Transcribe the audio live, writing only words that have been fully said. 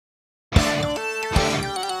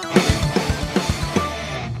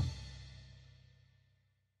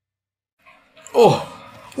Oh,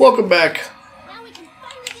 welcome back. Now we can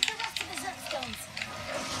finally get the rest of the Zerk stones.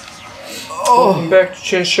 Welcome back to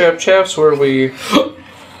Chinstrap Chaps, where we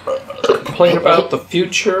complain about the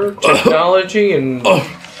future, technology, and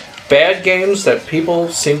bad games that people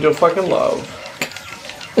seem to fucking love.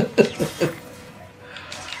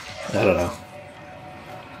 I don't know.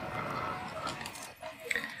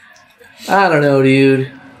 I don't know,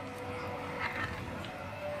 dude.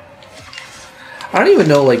 I don't even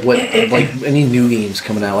know, like, what, like, any new games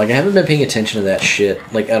coming out. Like, I haven't been paying attention to that shit,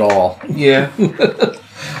 like, at all. Yeah.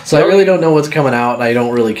 So I really don't know what's coming out, and I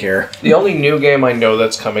don't really care. The only new game I know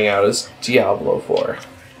that's coming out is Diablo 4.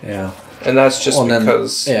 Yeah. And that's just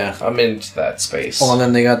because yeah. I'm into that space. Well, and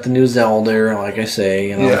then they got the new Zelda, like I say.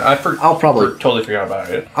 You know, yeah, I'll probably totally forgot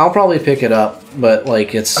about it. I'll probably pick it up, but,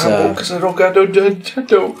 like, it's... because I don't got no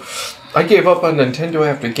Nintendo. I gave up on Nintendo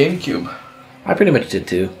after GameCube. I pretty much did,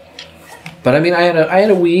 too. But, I mean, I had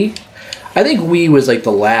a Wii. I think Wii was, like,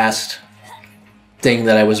 the last thing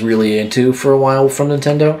that I was really into for a while from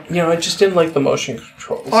Nintendo. You know, I just didn't like the motion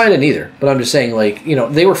controls. Oh, I didn't either. But I'm just saying, like, you know,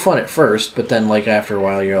 they were fun at first, but then, like, after a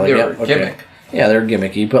while, you're like, they were okay. gimmick. Yeah, they're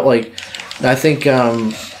gimmicky. But, like, I think,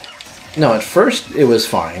 no, at first it was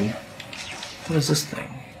fine. What is this thing?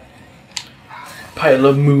 Pile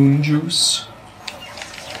of moon juice.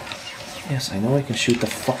 Yes, I know I can shoot the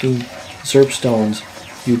fucking Zerp stones.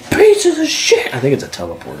 You pieces of shit! I think it's a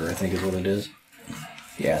teleporter, I think is what it is.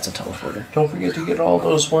 Yeah, it's a teleporter. Don't forget to get all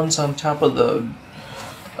those ones on top of the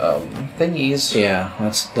thingies. Yeah,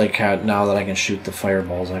 that's like how now that I can shoot the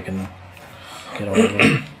fireballs, I can get all of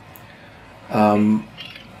them.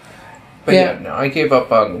 But yeah, no, I gave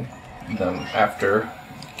up on them after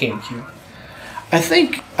GameCube. I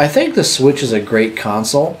think the Switch is a great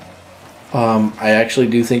console. I actually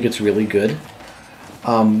do think it's really good.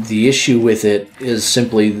 The issue with it is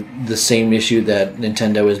simply the same issue that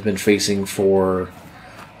Nintendo has been facing for,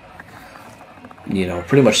 you know,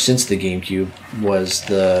 pretty much since the GameCube, was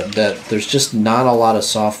that there's just not a lot of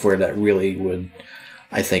software that really would,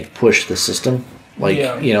 I think, push the system. Like,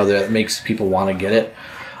 you know, that makes people want to get it.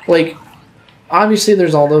 Like, obviously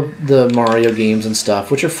there's all the Mario games and stuff,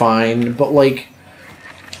 which are fine, but, like,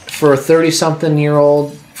 for a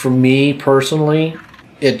 30-something-year-old, for me personally,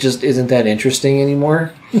 it just isn't that interesting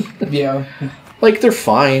anymore. Yeah. Like, they're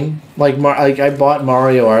fine. Like, I bought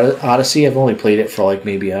Mario Odyssey. I've only played it for, like,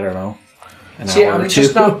 maybe, I don't know, an hour or two.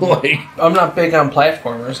 Like, I'm not big on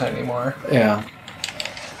platformers anymore. Yeah.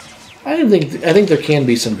 I think there can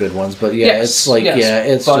be some good ones, but yeah, yes, it's like, yes. yeah,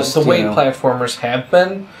 it's but just, the way know, platformers have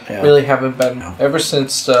been, really haven't been, ever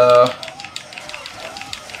since I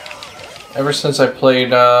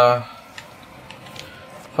played,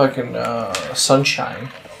 Sunshine.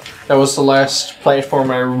 That was the last platform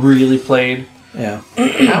I really played. Yeah.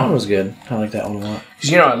 That one was good. I like that one a lot. Because,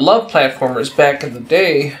 you know, I loved platformers back in the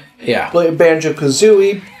day. Yeah.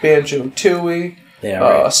 Banjo-Kazooie, Banjo-Tooie, Yeah,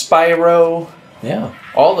 right. Spyro. Yeah.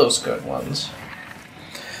 All those good ones.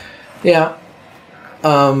 Yeah.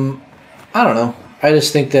 I don't know. I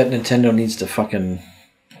just think that Nintendo needs to fucking...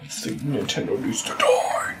 I think Nintendo needs to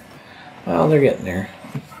die. Well, they're getting there.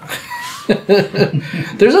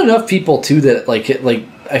 There's enough people too that like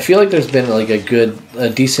I feel like there's been like a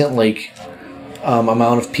decent like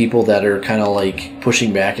amount of people that are kind of like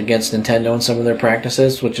pushing back against Nintendo and some of their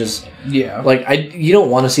practices, which is like you don't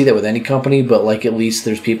want to see that with any company, but like at least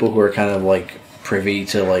there's people who are kind of like privy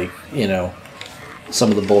to like, you know,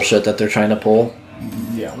 some of the bullshit that they're trying to pull.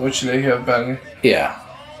 Yeah, which they have been. Yeah.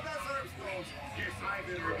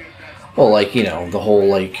 Well, like, you know, the whole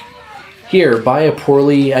like, here, buy a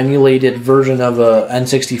poorly emulated version of a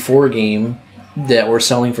N64 game that we're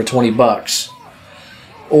selling for $20,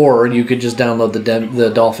 or you could just download the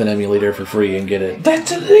Dolphin emulator for free and get it.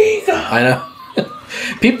 That's illegal. I know.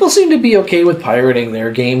 People seem to be okay with pirating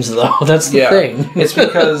their games, though. That's the thing. It's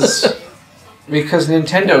because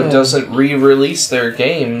Nintendo doesn't re-release their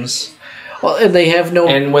games. Well, and they have no...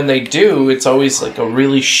 And when they do, it's always like a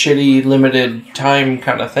really shitty, limited time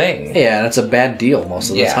kind of thing. Yeah, and it's a bad deal most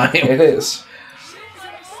of the time. Yeah, it is.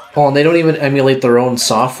 Well, and they don't even emulate their own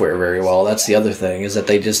software very well. That's the other thing, is that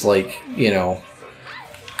they just, like, you know,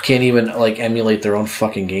 can't even, like, emulate their own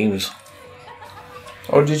fucking games.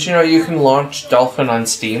 Oh, did you know you can launch Dolphin on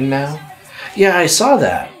Steam now? Yeah, I saw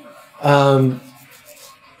that. And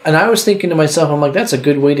I was thinking to myself, I'm like, that's a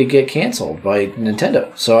good way to get canceled by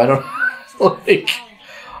Nintendo. So I don't... Like,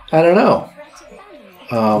 I don't know.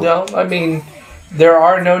 No, I mean, there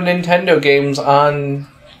are no Nintendo games on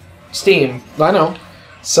Steam. I know.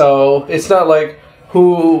 So it's not like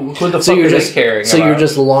who the fuck is this caring So about? you're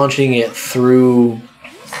just launching it through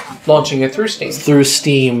launching it through Steam. Through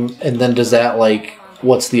Steam, and then does that like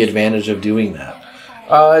what's the advantage of doing that?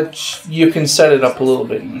 You can set it up a little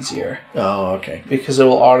bit easier. Oh, okay. Because it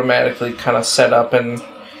will automatically kind of set up, and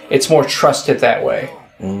it's more trusted that way.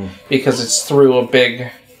 Because it's through a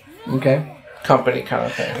big company kind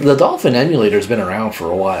of thing. The Dolphin emulator's been around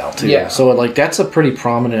for a while, too. Yeah. So, like, that's a pretty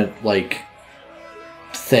prominent, like,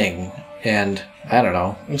 thing. And, I don't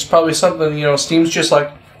know. It's probably something, you know, Steam's just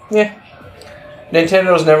like, yeah.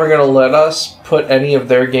 Nintendo's never going to let us put any of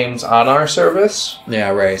their games on our service. Yeah,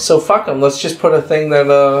 right. So fuck them. Let's just put a thing that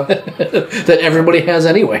that everybody has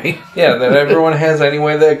anyway. Yeah, that everyone has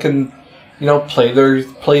anyway that can, you know, play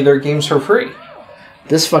their games for free.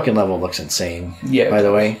 This fucking level looks insane. Yeah. By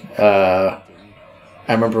the way, I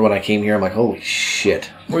remember when I came here, I'm like, holy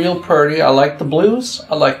shit. Real pretty. I like the blues.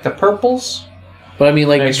 I like the purples. But I mean,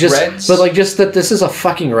 like, nice just reds. But like, just that this is a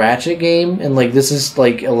fucking Ratchet game, and like, this is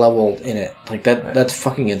like a level in it. Like that's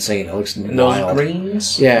fucking insane. It looks and wild. Those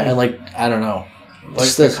greens. Yeah, and like, I don't know. Like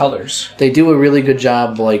the colors. They do a really good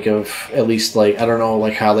job, like, of at least, like, I don't know,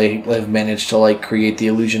 like, how they have managed to, like, create the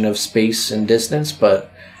illusion of space and distance,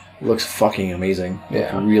 but it looks fucking amazing.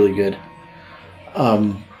 Yeah. Like, really good.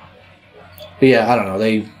 But yeah, I don't know.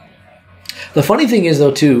 The funny thing is,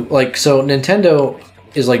 though, too, like, so Nintendo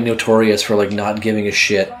is, like, notorious for, like, not giving a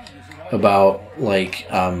shit about, like,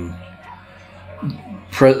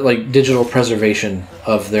 digital preservation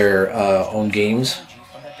of their own games.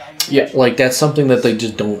 Yeah. Like, that's something that they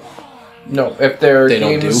just don't... No, if their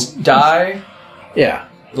games die... Yeah.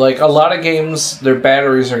 Like, a lot of games, their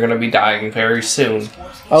batteries are going to be dying very soon.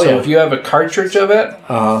 Oh, so if you have a cartridge of it,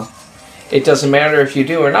 it doesn't matter if you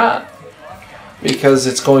do or not. Because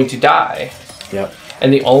it's going to die. Yep.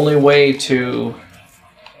 And the only way to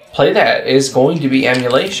play that is going to be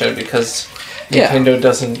emulation, because Nintendo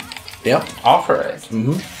doesn't offer it.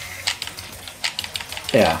 Mm-hmm.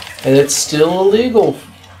 Yeah. And it's still illegal.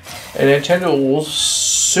 And Nintendo will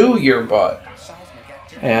sue your butt.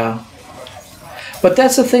 Yeah. But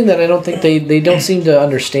that's the thing that I don't think they don't seem to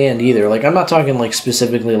understand either. Like, I'm not talking, like,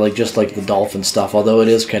 specifically, like, just, like, the Dolphin stuff, although it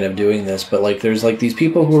is kind of doing this. But, like, there's, like, these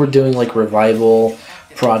people who are doing, like, revival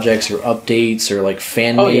projects or updates or, like,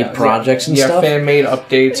 fan-made projects and stuff. Yeah, fan-made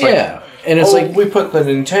updates. Yeah. Like, and it's like... we put the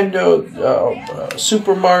Nintendo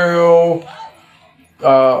Super Mario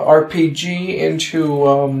RPG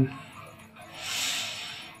into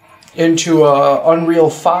Unreal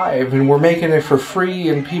 5, and we're making it for free,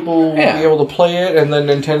 and people will be able to play it, and then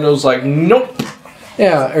Nintendo's like, nope.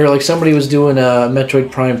 Yeah, or like somebody was doing a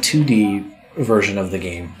Metroid Prime 2D version of the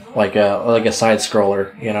game, like a side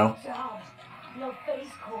scroller, you know.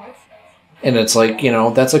 And it's like, you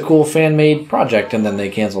know, that's a cool fan made project, and then they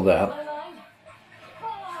canceled that.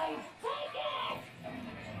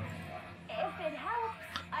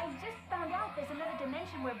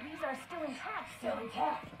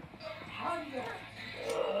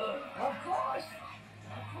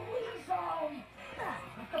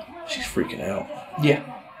 She's freaking out. Yeah.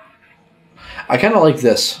 I kind of like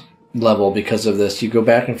this level because of this. You go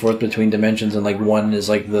back and forth between dimensions, and like one is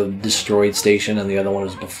like the destroyed station, and the other one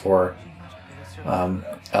is before. I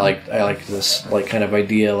like this like kind of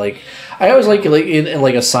idea. Like I always like in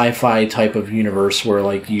like a sci-fi type of universe where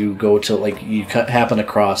like you go to like you happen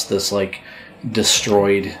across this like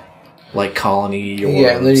destroyed like colony or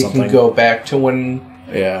and then something. You can go back to when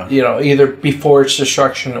you know, either before its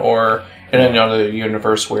destruction or in another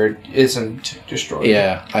universe where it isn't destroyed.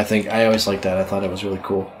 Yeah, I always liked that. I thought it was really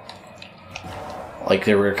cool. Like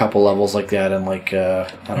there were a couple levels like that, and like I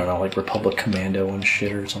don't know, like Republic Commando and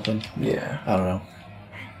shit or something. Yeah, I don't know,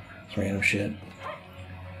 it's random shit.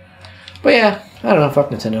 But yeah, I don't know. Fuck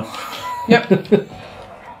Nintendo. Yep.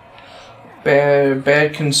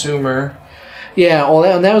 bad consumer. Yeah,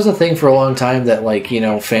 well, that was the thing for a long time that, like, you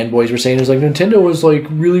know, fanboys were saying. It was like, Nintendo was, like,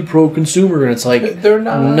 really pro-consumer, and it's like... They're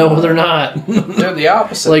not. No, they're not. They're the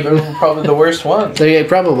opposite. Like, they're probably the worst one. They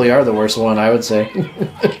probably are the worst one, I would say.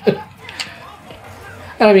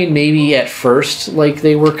 I mean, maybe at first, like,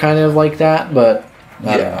 they were kind of like that, but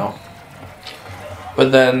I don't know.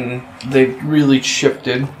 But then they really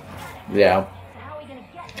shifted. Yeah.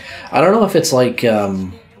 I don't know if it's like...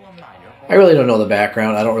 I really don't know the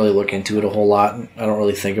background. I don't really look into it a whole lot. I don't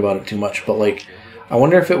really think about it too much. But, like, I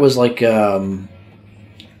wonder if it was, like,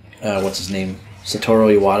 what's his name?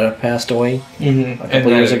 Satoru Iwata passed away a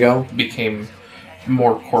couple years ago. Became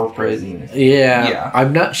more corporate. Yeah.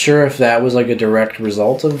 I'm not sure if that was, like, a direct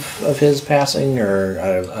result of his passing, or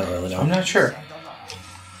I don't really know. I'm not sure.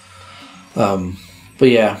 But,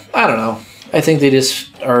 yeah, I don't know. I think they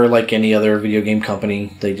just are like any other video game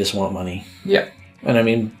company. They just want money. Yeah. And, I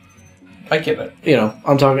mean... I get it. You know,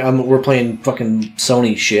 we're playing fucking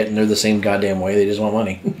Sony shit, and they're the same goddamn way. They just want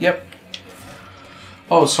money. Yep.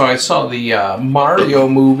 Oh, so I saw the Mario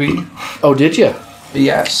movie. Oh, did you?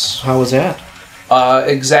 Yes. How was that?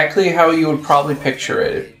 Exactly how you would probably picture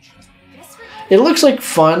it. It looks like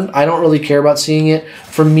fun. I don't really care about seeing it.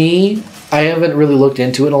 For me, I haven't really looked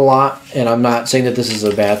into it a lot, and I'm not saying that this is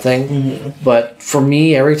a bad thing. Mm-hmm. But for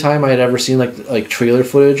me, every time I had ever seen like trailer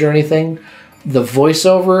footage or anything, the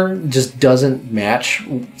voiceover just doesn't match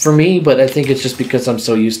for me. But I think it's just because I'm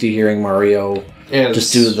so used to hearing Mario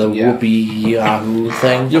just do the whoopee yahoo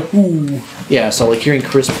thing. Yahoo! Yeah, so like hearing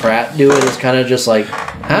Chris Pratt do it is kind of just like,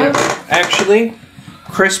 huh? Yeah. Actually,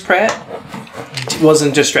 Chris Pratt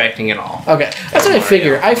wasn't distracting at all. Okay, that's what I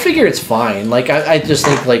figure. I figure it's fine. Like I just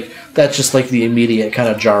think like that's just like the immediate kind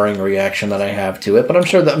of jarring reaction that I have to it. But I'm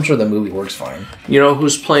sure the movie works fine. You know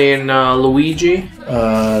who's playing Luigi?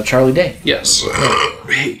 Charlie Day. Yes.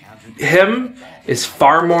 Him is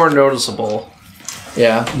far more noticeable.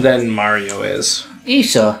 Yeah. Than Mario is.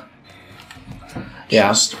 Isa.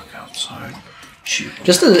 Yeah. Stuck outside.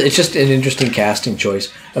 It's just an interesting casting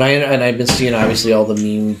choice, and I've been seeing obviously all the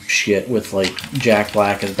meme shit with like Jack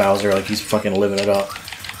Black as Bowser, like he's fucking living it up,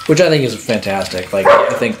 which I think is fantastic. Like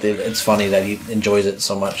I think that it's funny that he enjoys it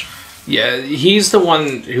so much. Yeah, he's the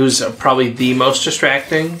one who's probably the most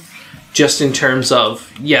distracting, just in terms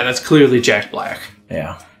of that's clearly Jack Black.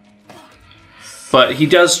 Yeah, but he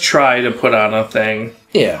does try to put on a thing.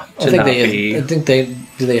 Yeah, I think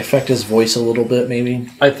they affect his voice a little bit, maybe.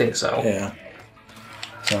 I think so. Yeah.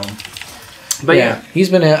 So, but yeah, he's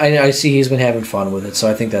been. I see he's been having fun with it, so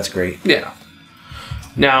I think that's great. Yeah.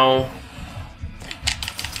 Now,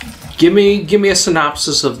 give me a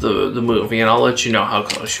synopsis of the movie, and I'll let you know how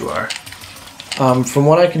close you are. From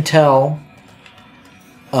what I can tell,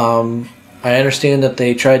 I understand that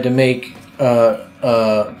they tried to make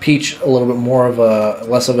Peach a little bit more of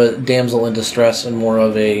less of a damsel in distress and more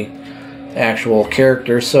of a actual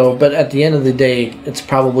character. So, but at the end of the day, it's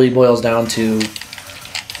probably boils down to.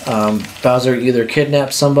 Bowser either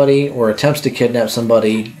kidnaps somebody or attempts to kidnap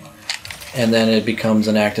somebody, and then it becomes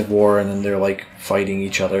an active war, and then they're like fighting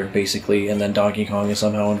each other basically, and then Donkey Kong is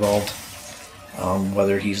somehow involved,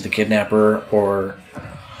 whether he's the kidnapper or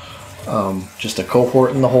just a cohort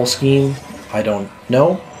in the whole scheme. I don't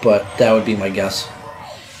know, but that would be my guess.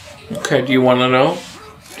 Okay, do you want to know?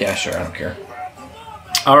 Yeah, sure, I don't care.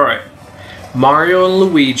 Alright. Mario and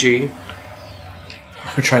Luigi.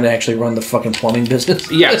 We're trying to actually run the fucking plumbing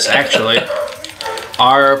business? Yes, actually.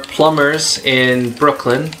 Are plumbers in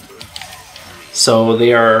Brooklyn. So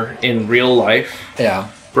they are in real life.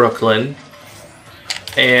 Yeah. Brooklyn.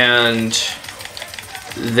 And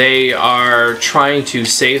they are trying to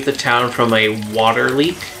save the town from a water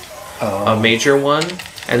leak. A major one.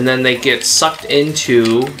 And then they get sucked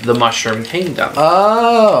into the Mushroom Kingdom.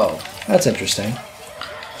 Oh, that's interesting.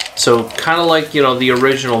 So, kind of like, the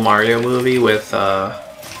original Mario movie with,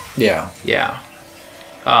 Yeah.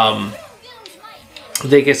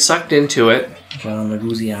 They get sucked into it. John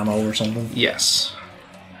Leguizamo or something? Yes.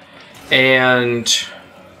 And...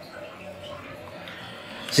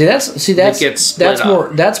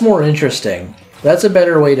 That's more interesting. That's a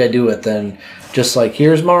better way to do it than just like,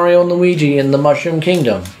 here's Mario and Luigi in the Mushroom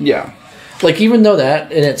Kingdom. Yeah. Like, even though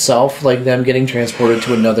that in itself, like, them getting transported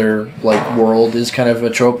to another, like, world is kind of a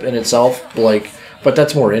trope in itself, like, but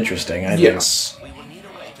that's more interesting, I think. Yes.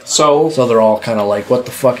 So they're all kind of like, what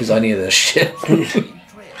the fuck is any of this shit?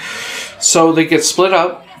 So they get split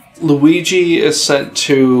up. Luigi is sent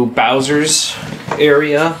to Bowser's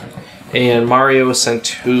area, and Mario is sent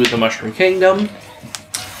to the Mushroom Kingdom.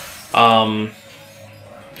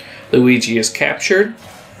 Luigi is captured,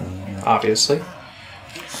 obviously.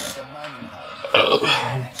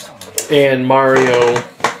 And Mario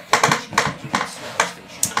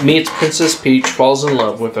meets Princess Peach, falls in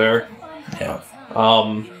love with her. Yeah.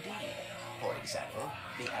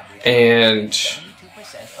 And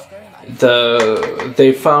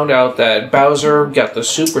they found out that Bowser got the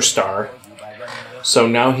superstar, so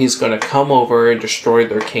now he's going to come over and destroy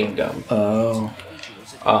their kingdom. Oh.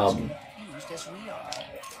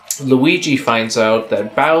 Luigi finds out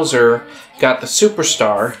that Bowser got the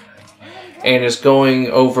superstar and is going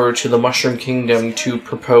over to the Mushroom Kingdom to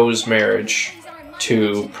propose marriage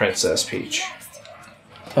to Princess Peach.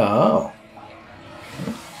 Oh.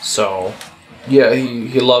 So, yeah,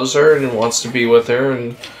 he loves her and wants to be with her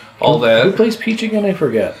and all that. Who plays Peach again? I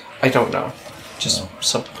forget. I don't know. Just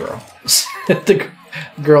some girl. The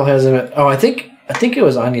girl has him. Oh, I think it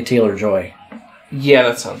was Anya Taylor-Joy. Yeah,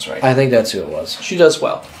 that sounds right. I think that's who it was. She does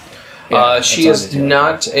well. Yeah, she is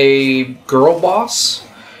not a girl boss,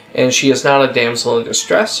 and she is not a damsel in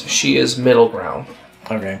distress. She is middle ground.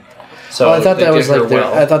 Okay. So I thought that was like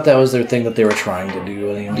well. I thought that was their thing that they were trying to do.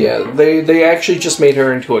 Anyway. Yeah, they actually just made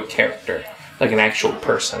her into a character, like an actual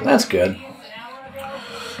person. That's good.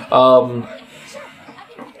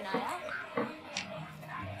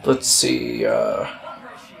 Let's see.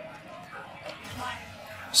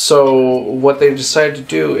 So what they've decided to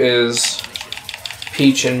do is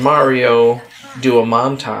Peach and Mario do a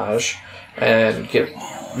montage and get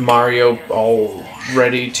Mario all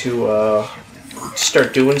ready to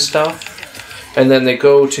start doing stuff. And then they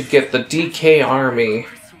go to get the DK army.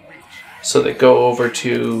 So they go over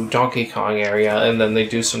to Donkey Kong area and then they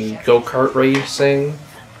do some go-kart racing.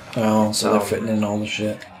 Oh, so they're fitting in all the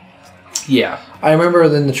shit. Yeah. I remember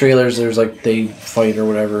in the trailers there's like they fight or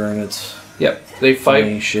whatever and it's... Yep, they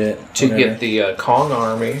fight shit, to get the Kong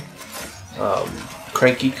army.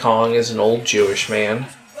 Cranky Kong is an old Jewish man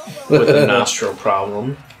with a nostril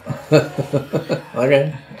problem.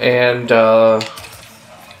 Okay. And,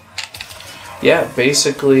 yeah,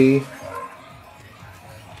 basically,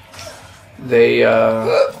 they,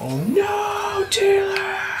 oh no,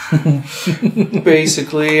 Taylor!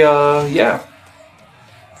 Basically, yeah.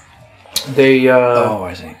 They, oh,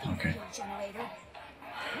 I see. Okay.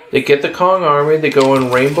 They get the Kong army, they go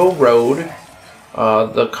in Rainbow Road.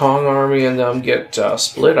 The Kong army and them get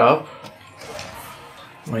split up.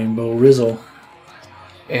 Rainbow Rizzle.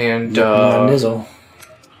 And Nizzle.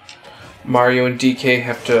 Mario and DK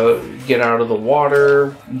have to get out of the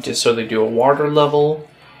water, just so they do a water level.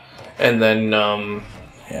 And then,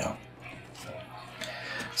 yeah.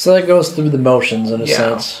 So that goes through the motions in a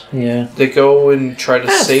sense. Yeah. They go and try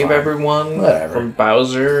to save fine. everyone from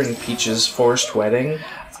Bowser and Peach's forced wedding.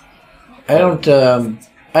 I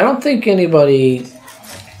don't think anybody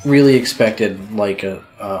really expected like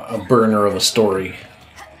a burner of a story.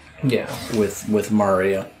 Yeah. With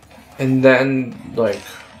Mario. And then like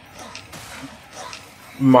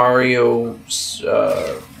Mario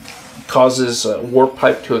causes a warp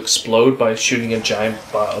pipe to explode by shooting a giant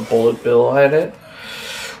bullet bill at it,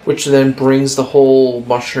 which then brings the whole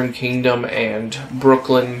Mushroom Kingdom and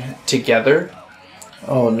Brooklyn together.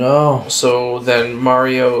 Oh no. So then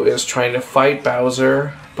Mario is trying to fight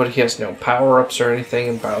Bowser, but he has no power-ups or anything,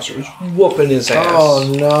 and Bowser's whooping his ass.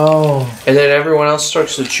 Oh no. And then everyone else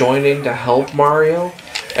starts to join in to help Mario,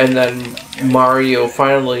 and then Mario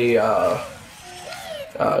finally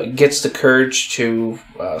gets the courage to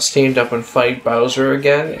stand up and fight Bowser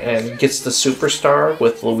again, and gets the superstar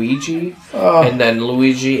with Luigi, and then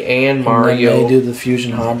Luigi and Mario. And then they do the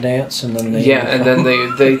fusion hot dance, and then they and then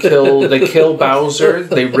they kill Bowser.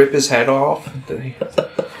 They rip his head off.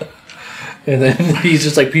 And then he's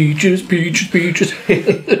just like peaches, peaches, peaches.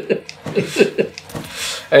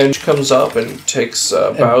 And she comes up and takes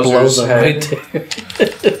Bowser's head.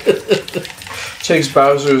 Takes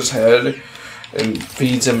Bowser's head and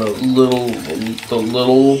feeds him the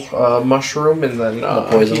little mushroom, and then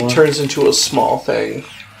he turns into a small thing.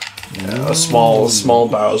 A small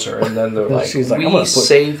Bowser, and then they're like, we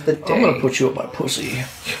saved the day. I'm gonna put you up my pussy.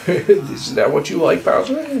 Is that what you like,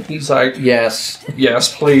 Bowser? And he's like, yes,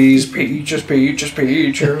 please, peaches, peaches,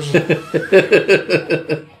 peaches.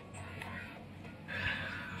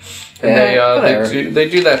 And they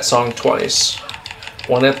do that song twice.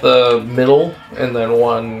 One at the middle, and then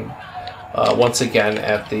one once again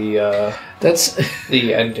at the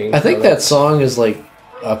the ending. I think that song is like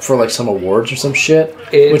up for like some awards or some shit.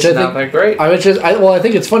 Which I think that great. I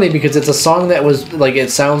think it's funny because it's a song that was like,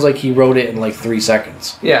 it sounds like he wrote it in like 3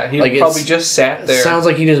 seconds. Yeah, he like probably just sat there. It sounds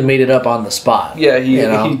like he just made it up on the spot. Yeah,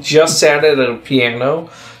 he just sat at a piano,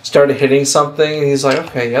 started hitting something, and he's like,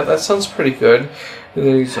 okay, yeah, that sounds pretty good. And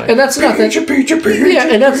then he's like, and that's nothing. Yeah,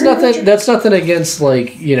 and that's nothing. That's nothing against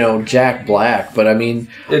like Jack Black, but I mean,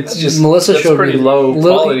 it's just Melissa showed pretty me low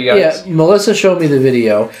quality. Yeah, Melissa showed me the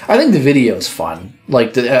video. I think the video's fun.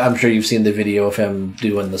 Like I'm sure you've seen the video of him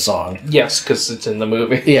doing the song. Yes, because it's in the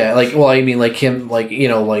movie. Yeah, like I mean, like him, like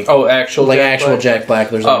actual Jack Black.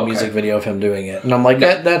 There's like a music video of him doing it, and I'm like,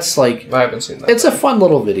 that's like, I haven't seen that. It's a fun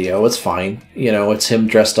little video. It's fine. It's him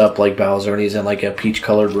dressed up like Bowser, and he's in like a peach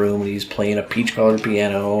colored room, and he's playing a peach colored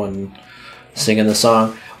piano and singing the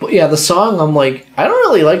song. But yeah, the song, I'm like, I don't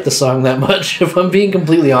really like the song that much, if I'm being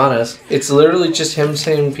completely honest. It's literally just him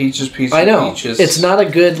saying peaches, peaches, I know. peaches. It's not a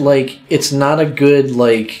good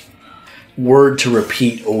word to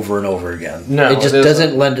repeat over and over again. No, it just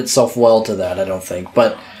doesn't lend itself well to that, I don't think.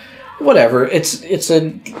 But whatever. It's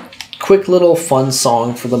a quick little fun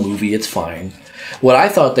song for the movie. It's fine. What I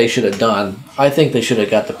thought they should have done, I think they should have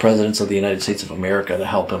got the presidents of the United States of America to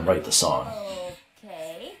help him write the song.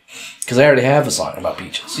 Because I already have a song about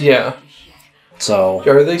peaches. Yeah. So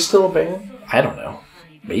are they still a band? I don't know.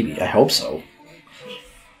 Maybe. I hope so.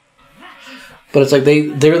 But it's like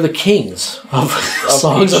they're the kings of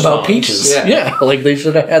songs about peaches. Yeah, like they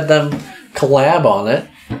should have had them collab on it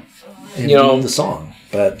and do the song.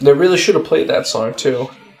 But they really should have played that song too.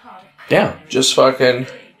 Yeah, just fucking.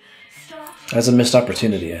 That's a missed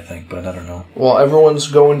opportunity, I think, but I don't know. Well, everyone's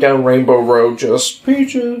going down Rainbow Road, just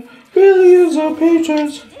peaches, billions of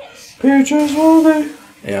peaches, peaches will be.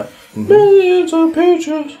 Yeah. Mm-hmm. Billions of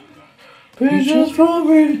peaches, peaches will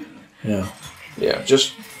be. Yeah. Yeah,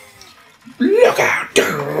 just. Look out!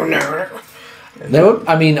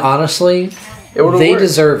 I mean, honestly, they worked.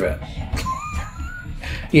 Deserve it.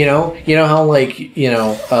 you know how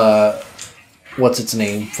what's its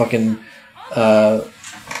name? Fucking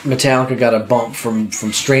Metallica got a bump from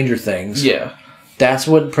Stranger Things. Yeah, that's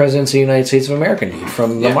what presidents of the United States of America need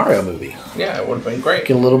from the Mario movie. Yeah, it would have been great.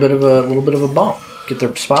 Get a little bit of a bump. Get their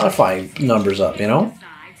Spotify numbers up.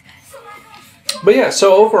 But yeah,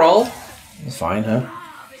 so overall, it's fine, huh?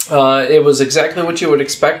 It was exactly what you would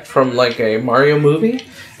expect from like a Mario movie,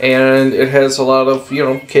 and it has a lot of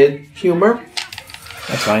kid humor.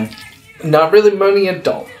 That's fine. Not really money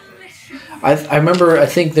adult. I remember. I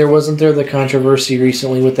think wasn't there the controversy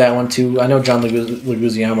recently with that one too. I know John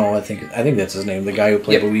Leguizamo. I think that's his name. The guy who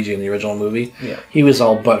played Luigi in the original movie. Yeah. He was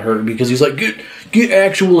all butthurt because he's like, get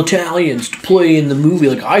actual Italians to play in the movie.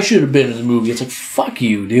 Like I should have been in the movie. It's like fuck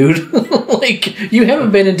you, dude. Like you haven't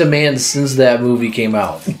been in demand since that movie came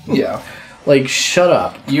out. Yeah. Like shut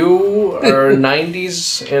up. You are a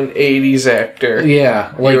 90s and 80s actor.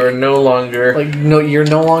 Yeah. Like, you are no longer you're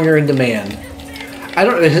no longer in demand.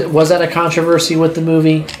 Was that a controversy with the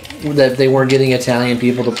movie that they weren't getting Italian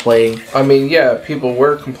people to play? I mean, yeah, people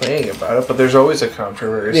were complaining about it, but there's always a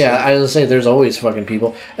controversy. Yeah, I was gonna say there's always fucking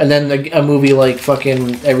people, and then a movie like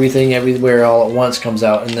fucking Everything Everywhere All at Once comes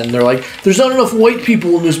out, and then they're like, "There's not enough white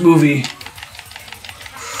people in this movie."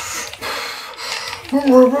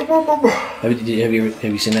 Have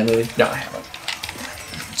you seen that movie? No, I haven't.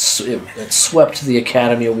 It swept the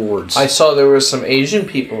Academy Awards. I saw there were some Asian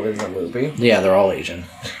people in the movie. Yeah, they're all Asian.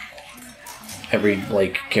 Every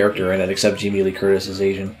character in it except Jamie Lee Curtis is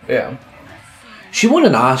Asian. Yeah. She won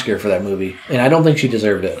an Oscar for that movie, and I don't think she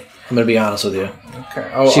deserved it. I'm gonna be honest with you.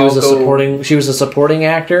 Okay. She was a supporting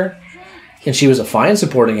actor, and she was a fine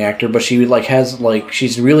supporting actor, but she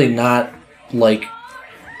she's really not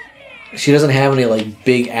she doesn't have any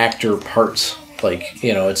big actor parts.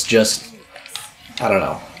 It's just I don't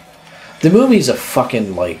know. The movie's a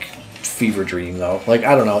fucking fever dream though. I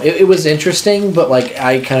don't know. It was interesting, but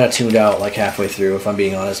I kind of tuned out halfway through, if I'm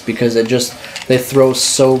being honest, because they throw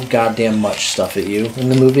so goddamn much stuff at you in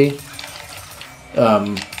the movie.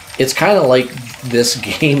 It's kind of like this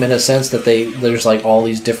game in a sense that there's all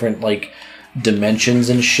these different dimensions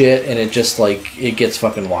and shit, and it just it gets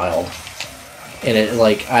fucking wild. And it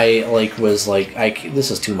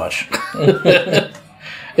this is too much.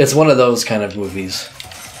 It's one of those kind of movies.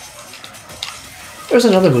 There's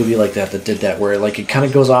another movie like that did that where it kind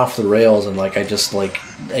of goes off the rails, and I just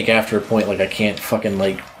after a point I can't fucking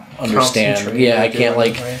understand. Yeah, I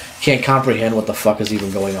can't comprehend what the fuck is even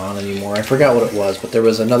going on anymore. I forgot what it was, but there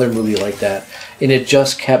was another movie like that, and it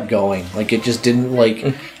just kept going. It just didn't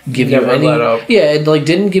give you any. Let up. Yeah, it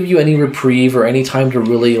didn't give you any reprieve or any time to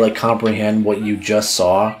really comprehend what you just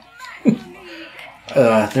saw.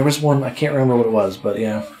 There was one, I can't remember what it was, but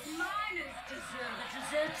yeah.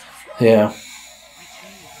 Yeah.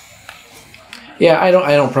 Yeah,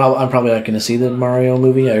 I'm probably not going to see the Mario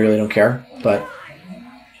movie. I really don't care, but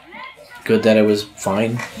good that it was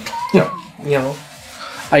fine. Yeah,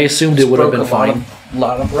 I assumed it would have been fine. A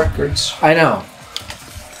lot of records. I know.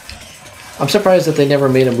 I'm surprised that they never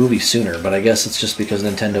made a movie sooner, but I guess it's just because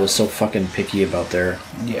Nintendo is so fucking picky about their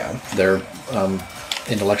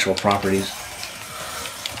intellectual properties.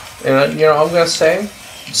 And I'm gonna say,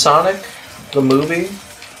 Sonic, the movie,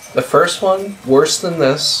 the first one worse than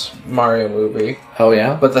this Mario movie. Oh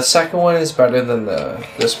yeah, but the second one is better than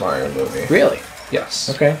this Mario movie. Really? Yes.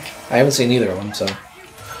 Okay. I haven't seen either of them, so.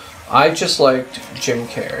 I just liked Jim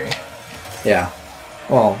Carrey. Yeah.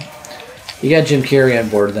 Well, you got Jim Carrey on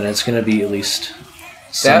board, then it's gonna be at least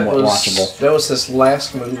somewhat watchable. That was his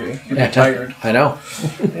last movie. You'd be tired. I know.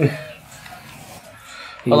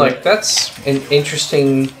 That's an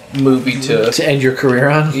interesting movie to end your career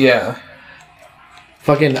on. Yeah.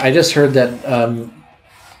 Fucking, I just heard that.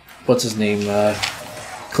 What's his name?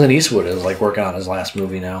 Clint Eastwood is working on his last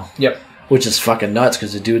movie now. Yep. Which is fucking nuts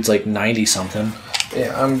because the dude's 90 something.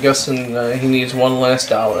 Yeah, I'm guessing he needs one last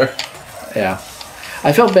dollar. Yeah.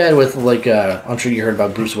 I felt bad with I'm sure you heard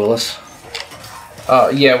about Bruce Willis.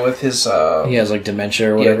 Yeah, with his he has like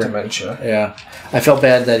dementia or whatever. Yeah, dementia. Yeah, I felt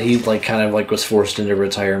bad that he like kind of like was forced into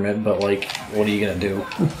retirement, but like, what are you gonna do?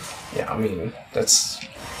 Yeah, I mean that's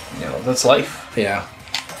life. Yeah.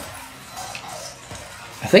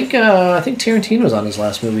 I think Tarantino's on his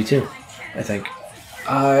last movie too. I think.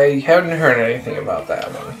 I haven't heard anything about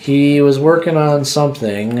that one. He was working on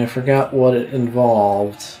something. I forgot what it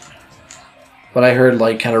involved. But I heard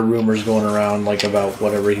like kind of rumors going around like about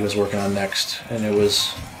whatever he was working on next, and it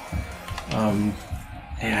was,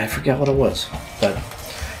 I forgot what it was. But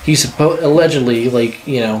he allegedly, like,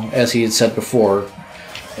 you know, as he had said before,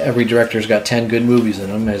 every director's got 10 good movies in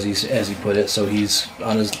him, as he put it. So he's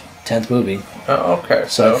on his 10th movie. Oh, okay.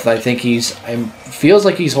 So I think feels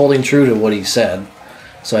like he's holding true to what he said.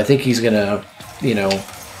 So I think he's gonna, you know,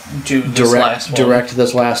 direct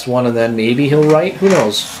this last one, and then maybe he'll write. Who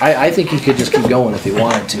knows? I think he could just keep going if he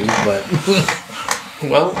wanted to, but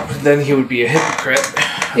well, then he would be a hypocrite.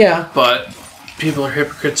 Yeah, but people are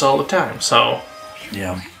hypocrites all the time, so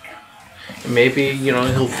yeah. Maybe, you know,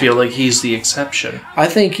 he'll feel like he's the exception. I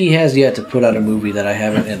think he has yet to put out a movie that I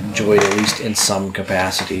haven't enjoyed, at least in some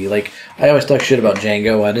capacity. Like, I always talk shit about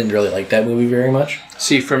Django. I didn't really like that movie very much.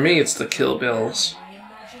 See, for me, it's the Kill Bills.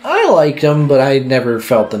 I liked them, but I never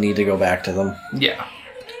felt the need to go back to them. Yeah.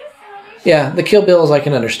 Yeah, the Kill Bills I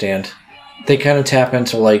can understand. They kind of tap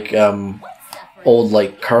into, like, old,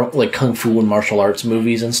 like Kung Fu and martial arts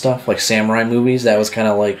movies and stuff, like samurai movies. That was kind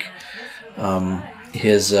of like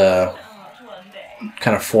his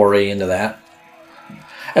kind of foray into that.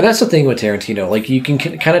 And that's the thing with Tarantino. Like, you can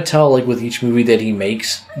kind of tell, like, with each movie that he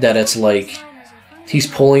makes, that it's like he's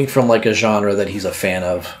pulling from, like, a genre that he's a fan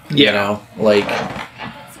of. Yeah. You know? Like,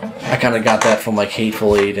 I kind of got that from, like,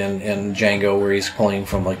 Hateful Eight and Django, where he's pulling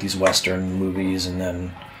from, like, these Western movies. And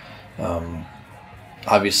then,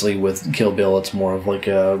 obviously, with Kill Bill, it's more of, like,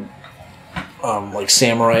 a old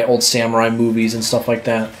samurai movies and stuff like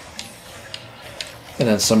that. And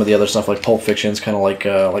then some of the other stuff, like Pulp Fiction, is kind of like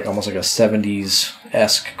almost like a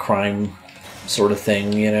 70s-esque crime sort of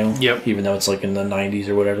thing, you know? Yep. Even though it's like in the 90s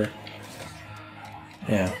or whatever.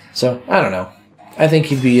 Yeah. So, I don't know. I think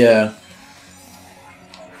he'd be,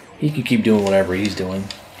 he could keep doing whatever he's doing.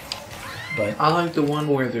 But I like the one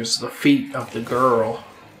where there's the feet of the girl.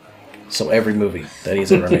 So every movie that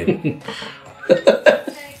he's ever made.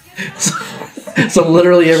 so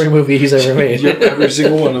literally every movie he's ever made. Yep, every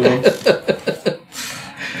single one of them.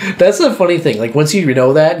 That's the funny thing. Like, once you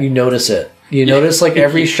know that, you notice it. You notice, like,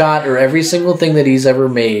 every shot or every single thing that he's ever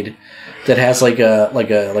made that has like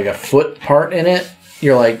a foot part in it.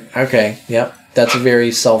 You're like, okay, yep, that's a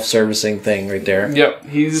very self-servicing thing right there. Yep,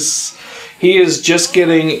 he is just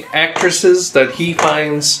getting actresses that he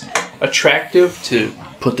finds attractive to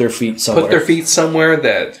put their feet somewhere.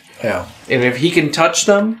 That, yeah. And if he can touch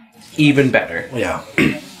them, even better. Yeah.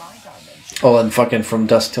 Oh, and fucking From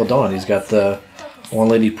Dusk Till Dawn, he's got the one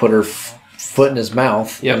lady put her foot in his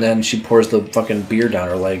mouth, yep. And then she pours the fucking beer down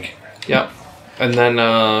her leg. Yep. And then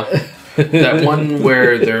that one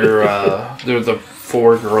where they're the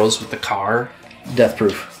four girls with the car. Death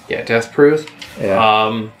Proof. Yeah, Death Proof.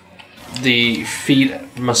 Yeah. The feet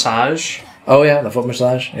massage. Oh yeah, the foot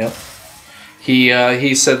massage. Yep.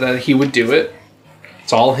 He said that he would do it.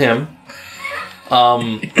 It's all him.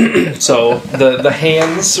 So the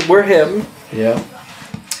hands were him. Yeah.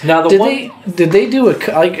 Now did they do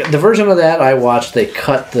the version of that I watched? They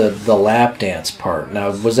cut the lap dance part. Now,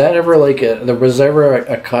 was that ever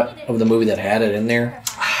a cut of the movie that had it in there?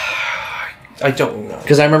 I don't know,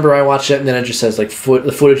 because I remember I watched it and then it just says like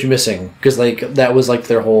the footage missing, because like that was like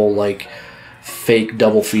their whole like fake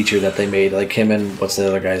double feature that they made, like him and what's the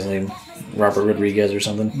other guy's name, Robert Rodriguez or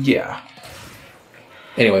something. Yeah.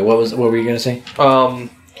 Anyway, what were you gonna say?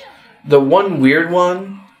 The one weird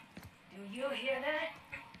one.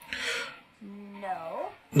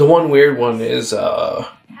 The one weird one is in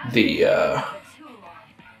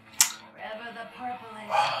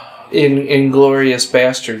Inglourious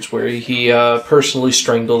Bastards, where he personally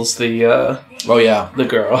strangles the the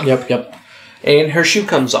girl. Yep. And her shoe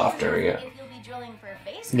comes off during it.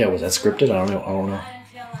 Yeah, was that scripted? I don't know.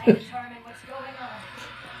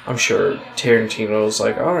 I'm sure Tarantino's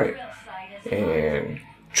like, all right, and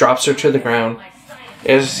drops her to the ground.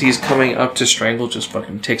 As he's coming up to strangle, just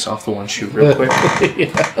fucking takes off the one shoe real quick.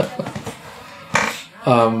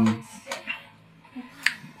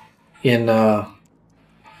 Yeah.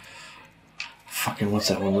 Fucking what's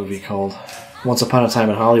that one movie called? Once Upon a Time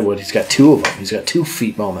in Hollywood. He's got two of them. He's got 2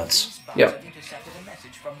 feet moments. Yep.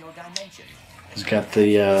 He's got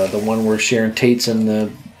the one where Sharon Tate's in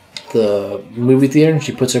the movie theater and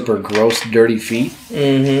she puts up her gross, dirty feet.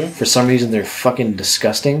 Mm-hmm. For some reason, they're fucking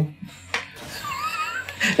disgusting.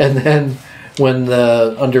 And then when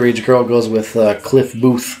the underage girl goes with Cliff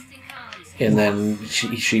Booth, and then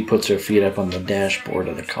she puts her feet up on the dashboard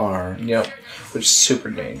of the car. Yep. Which is super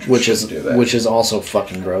dangerous. Which is also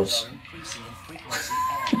fucking gross.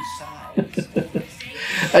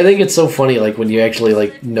 I think it's so funny, like, when you actually,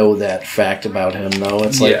 like, know that fact about him, though.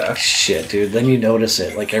 It's like, shit, dude. Then you notice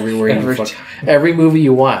it, like, everywhere every movie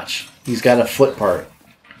you watch, he's got a foot part.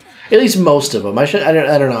 At least most of them. I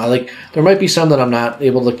don't know. Like, there might be some that I'm not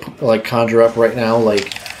able to, like, conjure up right now.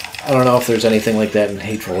 Like, I don't know if there's anything like that in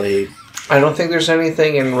Hateful Eight. I don't think there's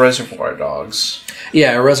anything in Reservoir Dogs.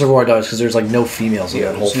 Yeah, Reservoir Dogs, because there's, like, no females in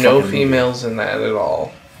that whole fucking no females movie. In that at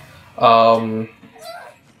all.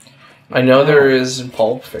 I know there is in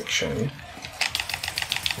Pulp Fiction.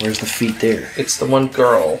 Where's the feet there? It's the one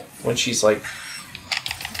girl when she's like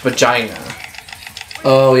vagina.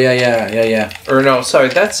 Oh yeah. Or no, sorry,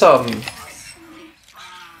 that's what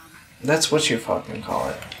you fucking call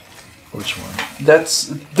it. Which one? That's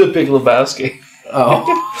The Big Lebowski.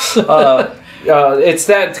 Oh. It's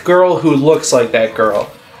that girl who looks like that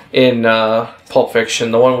girl in Pulp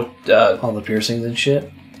Fiction. The one with all the piercings and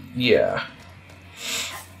shit. Yeah.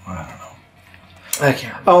 I don't know. I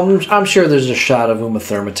can't. I'm sure there's a shot of Uma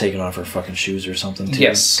Thurman taking off her fucking shoes or something, too.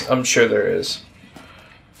 Yes, I'm sure there is.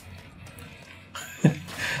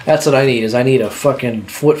 That's what I need, is I need a fucking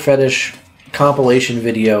foot fetish compilation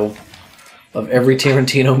video of every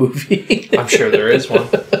Tarantino movie. I'm sure there is one.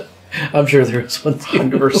 I'm sure there is one, too.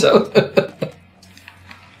 100%.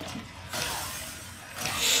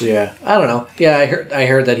 Yeah, I don't know. Yeah, I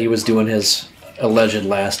heard that he was doing his alleged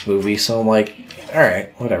last movie, so I'm like,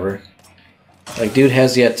 alright, whatever. Like, dude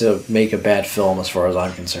has yet to make a bad film as far as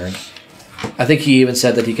I'm concerned. I think he even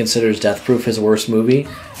said that he considers Death Proof his worst movie.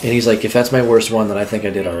 And he's like, if that's my worst one, then I think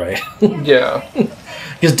I did alright. Yeah.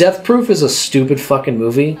 Because Death Proof is a stupid fucking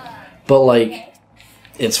movie. But, like,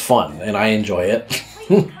 it's fun. And I enjoy it.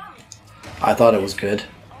 I thought it was good.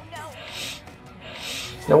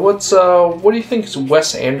 Now, what do you think is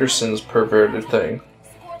Wes Anderson's perverted thing?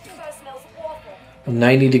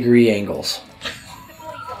 90-degree angles.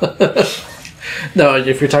 No,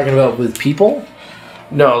 if you're talking about with people?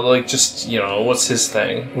 No, like just, what's his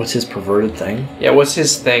thing? What's his perverted thing? Yeah, what's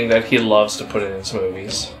his thing that he loves to put in his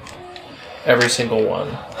movies? Every single one.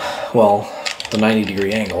 Well, the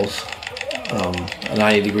 90-degree angles. A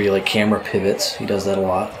 90-degree, like, camera pivots. He does that a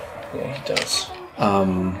lot. Yeah, he does.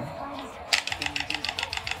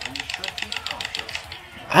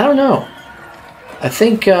 I don't know. I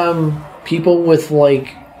think people with,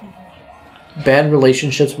 like, bad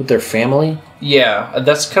relationships with their family. Yeah,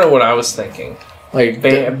 that's kind of what I was thinking. Like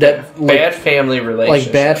bad family relationships.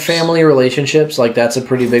 Like bad family relationships. Like that's a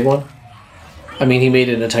pretty big one. I mean, he made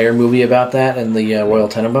an entire movie about that in the Royal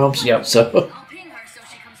Tenenbaums. Yep. So.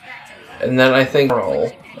 And then I think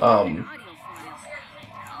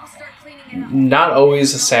not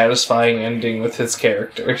always a satisfying ending with his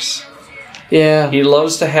characters. Yeah. He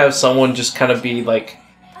loves to have someone just kind of be like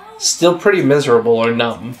still pretty miserable or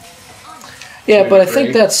numb. Yeah, but I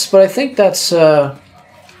think that's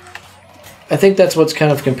what's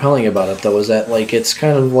kind of compelling about it, though, is that like it's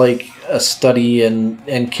kind of like a study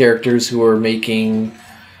in characters who are making,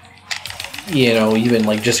 even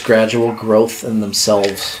like just gradual growth in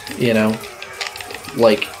themselves,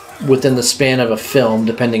 like within the span of a film,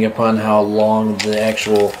 depending upon how long the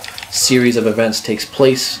actual series of events takes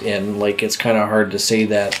place in. Like it's kind of hard to say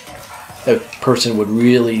that a person would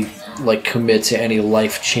really like commit to any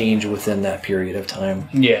life change within that period of time.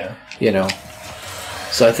 Yeah.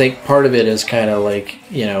 So I think part of it is kind of like,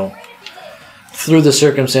 through the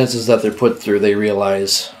circumstances that they're put through, they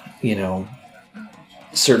realize,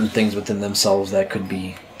 certain things within themselves that could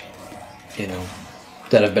be,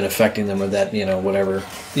 that have been affecting them or that, whatever.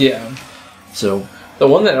 Yeah. So. The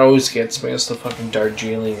one that always gets me is the fucking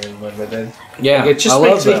Darjeeling Limited. Yeah. Like, it just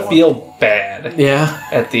makes me feel bad. Yeah.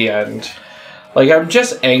 At the end. Like, I'm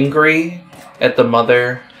just angry at the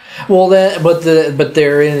mother. Well, but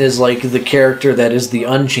therein is like the character that is the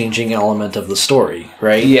unchanging element of the story,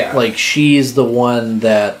 right? Yeah. Like she's the one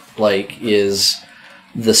that like is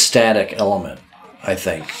the static element, I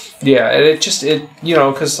think. Yeah, and it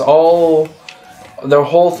because the whole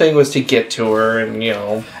thing was to get to her, and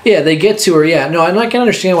Yeah, they get to her. Yeah, no, I can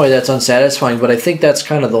understand why that's unsatisfying, but I think that's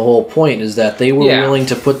kind of the whole point is that they were willing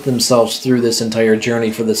to put themselves through this entire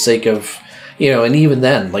journey for the sake of. And even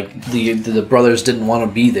then, like, the brothers didn't want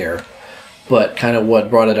to be there. But kind of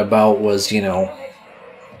what brought it about was, I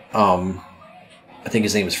think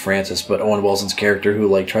his name is Francis, but Owen Wilson's character who,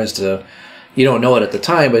 like, tries to... You don't know it at the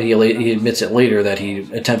time, but he admits it later that he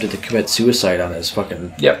attempted to commit suicide on his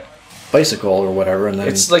fucking... Yep. bicycle or whatever, and then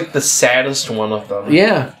It's like the saddest one of them.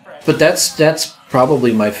 yeah. But that's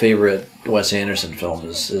probably my favorite Wes Anderson film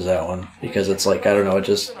is that one, because it's like, I don't know,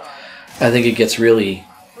 I think it gets really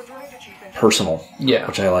personal. Yeah.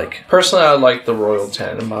 Which I like. Personally, I like the Royal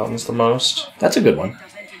Tenenbaums the most. That's a good one.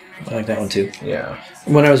 I like that one too. Yeah.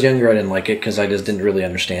 When I was younger, I didn't like it because I just didn't really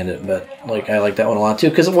understand it. But like, I like that one a lot too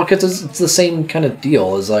because it's the same kind of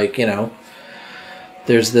deal as like, you know,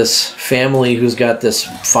 there's this family who's got this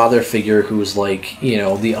father figure who's like, you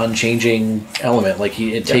know, the unchanging element. Like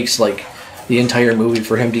it takes like the entire movie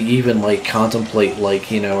for him to even like contemplate,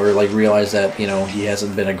 like, you know, or like realize that, you know, he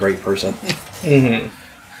hasn't been a great person. Mm-hmm.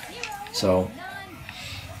 So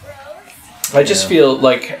I just feel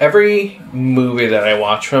like every movie that I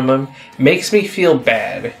watch from him makes me feel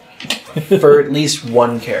bad for at least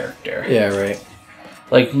one character. Yeah, right.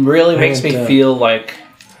 Like, really makes me feel like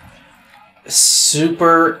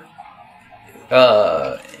super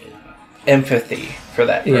empathy for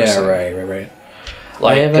that person. Yeah, right.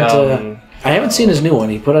 Like, I haven't seen his new one.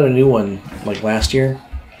 He put out a new one like last year.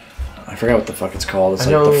 I forgot what the fuck it's called. It's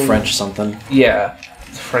like the French something. Yeah,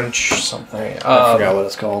 French something. I forgot what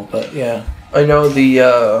it's called, but yeah. I know the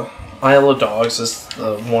Isle of Dogs is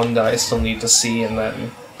the one that I still need to see, and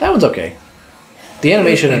then that one's okay. The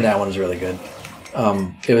animation in that one is really good.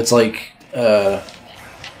 If it's like, where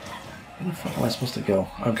the fuck am I supposed to go?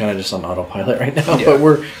 I'm kind of just on autopilot right now, but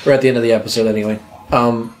we're at the end of the episode anyway.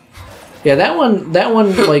 Yeah, that one,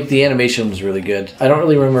 like the animation was really good. I don't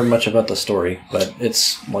really remember much about the story, but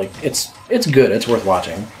it's like it's good. It's worth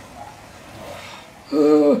watching.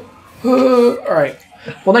 All right.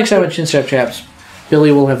 Well, next time at Chinstrap Chaps,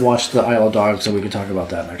 Billy will have watched the Isle of Dogs, and we can talk about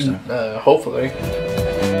that next time. Hopefully.